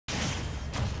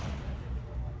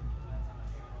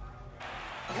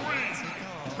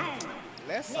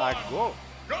Yes, I go.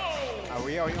 Are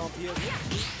we on PS?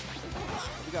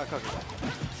 We got cookies.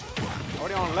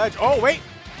 Already on ledge. Oh, wait.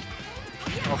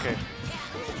 Okay.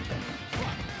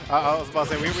 I was about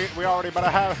to say we already about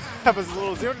to have a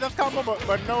little zero death combo,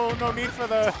 but no need for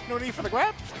the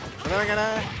grab. But then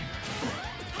again,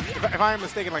 if I am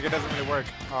mistaken, like it doesn't really work.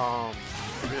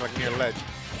 If you're like near ledge.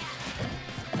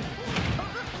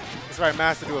 That's right,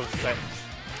 Master do a set.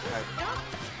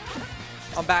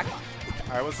 I'm back.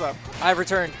 All right, what's up? I've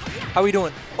returned. How we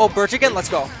doing? Oh, Birch again? Let's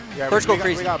go. Yeah, Birch go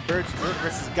crazy. We got Birch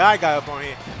versus GuyGuy up on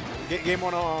here. Game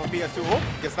 1 on PS2. Oh,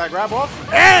 gets that grab off.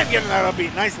 And getting that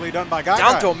upbeat. Nicely done by GuyGuy.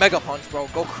 Down to a Mega Punch, bro.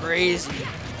 Go crazy.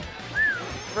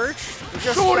 Birch.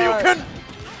 Sure you can.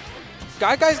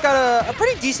 GuyGuy's got a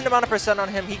pretty decent amount of percent on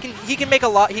him. He can make a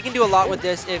lot. He can do a lot with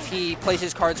this if he plays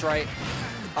his cards right.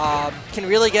 Can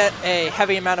really get a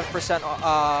heavy amount of percent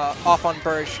off on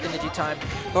Birch in the due time.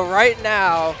 But right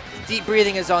now, deep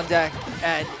breathing is on deck.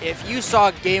 And if you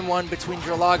saw game 1 between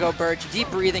Dralago Birch, deep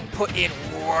breathing put in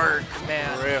work,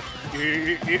 man. For real.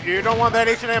 You don't want that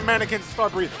H&M mannequin to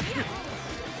start breathing.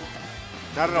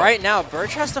 Not at all. Right now,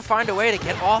 Birch has to find a way to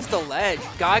get off the ledge.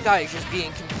 GuyGuy is just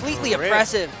being completely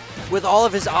oppressive with all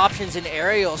of his options in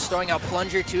aerials, throwing out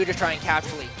Plunger 2 to try and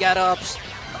capture lead get-ups.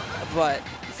 But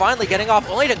finally getting off,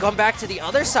 only to come back to the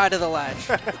other side of the ledge.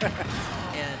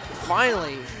 And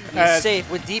finally, he's safe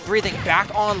with deep breathing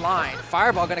back online.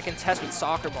 Fireball going to contest with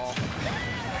Soccer Ball.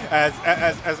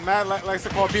 As Matt likes to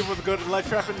call people with good ledge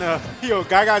trapping, yo,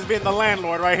 GuyGuy's being the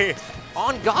landlord right here.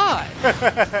 On God.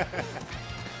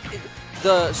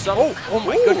 Oh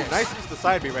my goodness. Nice use the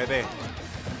side B right there.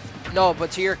 No,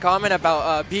 but to your comment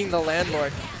about being the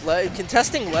landlord,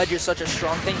 contesting ledge is such a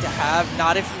strong thing to have.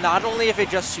 Not only if it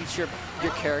just suits your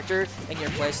character and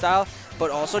your playstyle,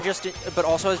 but also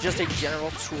as just a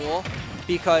general tool.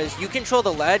 Because you control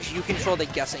the ledge, you control the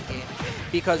guessing game.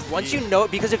 Because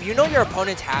if you know your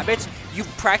opponent's habits, you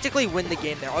practically win the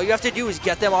game there. All you have to do is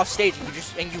get them off stage,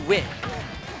 and you win.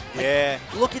 Yeah.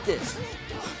 Like, look at this.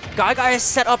 GuyGuy has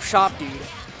set up shop, dude.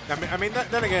 I mean,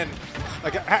 then again,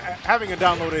 like having a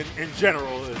download in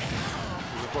general is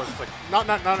of course like not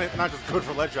just good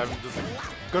for ledge driving, just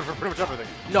good for pretty much everything.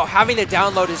 No, having the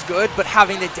download is good, but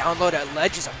having the download at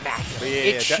ledge is immaculate. Yeah,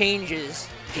 it changes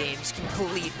games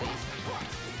completely.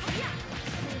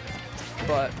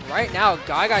 But right now,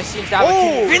 GuyGuy seems to have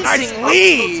a convincing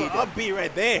lead. Up B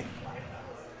right there.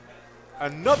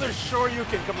 Another sure you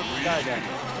can come up with GuyGuy.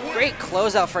 Great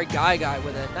closeout for GuyGuy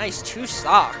with a nice 2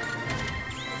 stock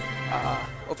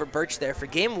over Birch there for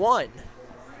game 1.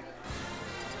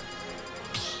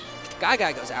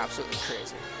 GuyGuy goes absolutely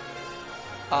crazy.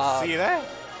 See that?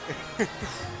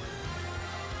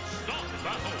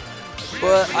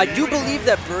 But I do believe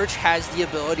that Birch has the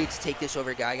ability to take this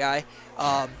over GuyGuy.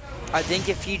 I think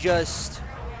if he just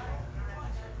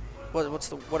what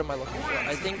am I looking for?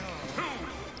 I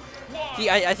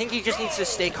think he just needs to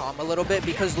stay calm a little bit,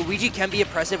 because Luigi can be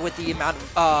oppressive with the amount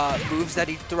of moves that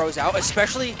he throws out,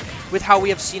 especially with how we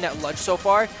have seen at ledge so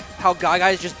far, how GuyGuy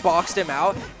has just boxed him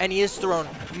out, and he has thrown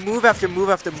move after move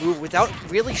after move without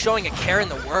really showing a care in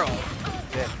the world.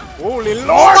 Yeah. Holy Lord!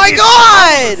 Oh my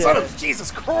God! Son of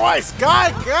Jesus Christ,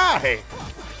 GuyGuy!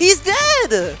 He's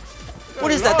dead!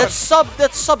 What is that? That's sub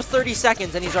 30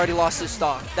 seconds, and he's already lost his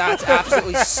stock. That's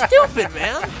absolutely stupid,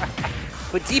 man.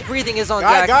 But deep breathing is on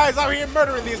deck. GuyGuy's out here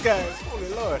murdering these guys. Holy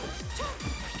Lord.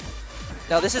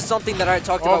 Now, this is something that I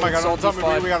talked about with Salty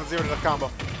Fun. We got a 0 death combo.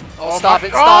 Oh, stop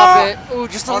it. Ooh,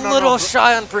 just a little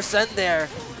shy on percent there.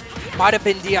 Might have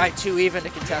been DI2 even to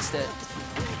contest it.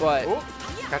 But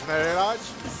catching that air dodge.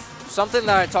 Something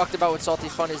that I talked about with Salty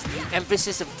Fun is the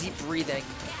emphasis of deep breathing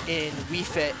in Wii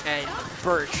Fit and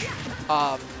Birch.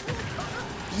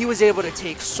 He was able to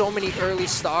take so many early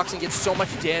stocks and get so much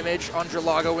damage on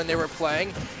Dralago when they were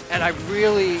playing, and I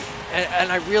really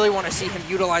want to see him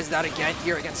utilize that again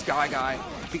here against GuyGuy,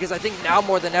 because I think now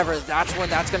more than ever, that's when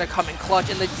that's going to come in clutch,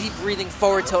 and the deep breathing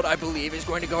forward tilt, I believe, is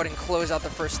going to go ahead and close out the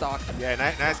first stock. Yeah,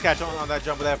 nice catch on that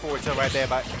jump with that forward tilt right there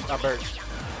by Birch.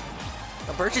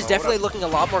 Now, Birch is definitely looking a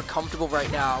lot more comfortable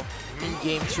right now in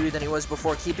game 2 than he was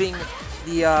before, keeping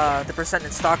the percent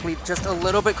in stock lead just a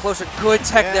little bit closer. Good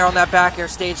tech there on that back air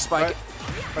stage spike.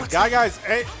 But GuyGuy's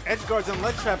edge guards and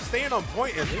ledge traps staying on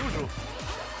point as usual.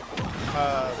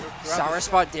 Sour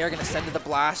spot there, gonna send to the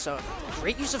blast. So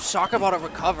great use of Soccer Ball to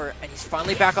recover, and he's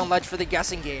finally back on ledge for the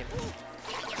guessing game.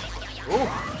 Ooh,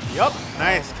 yup.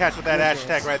 Nice catch with that ash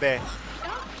tech right there.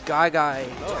 GuyGuy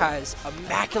has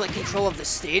immaculate control of the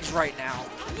stage right now.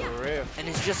 For real. And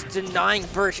is just denying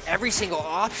Birch every single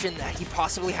option that he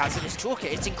possibly has in his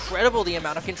toolkit. It's incredible the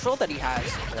amount of control that he has.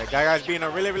 That GuyGuy's being a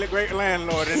really, really great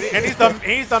landlord, and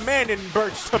he's the man in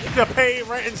Birch to pay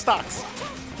rent and stocks.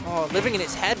 Oh, living in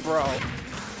his head, bro.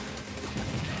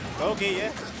 Okay,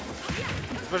 yeah.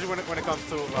 Especially when it comes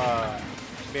to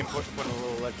being put in a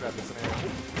little ledge trap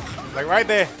scenario. Like right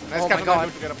there. Nice catch on that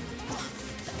move to get him.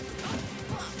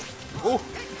 Ooh,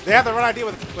 they had the right idea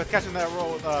with catching that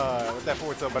roll with that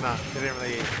forward tilt, but they didn't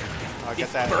really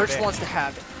get that. If Birch wants to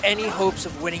have any hopes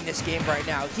of winning this game right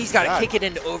now, he's got to kick it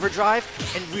into overdrive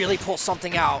and really pull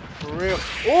something out. For real.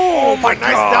 Oh my God.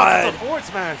 Nice down to the forward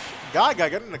smash. GuyGuy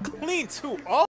getting a clean 2-0.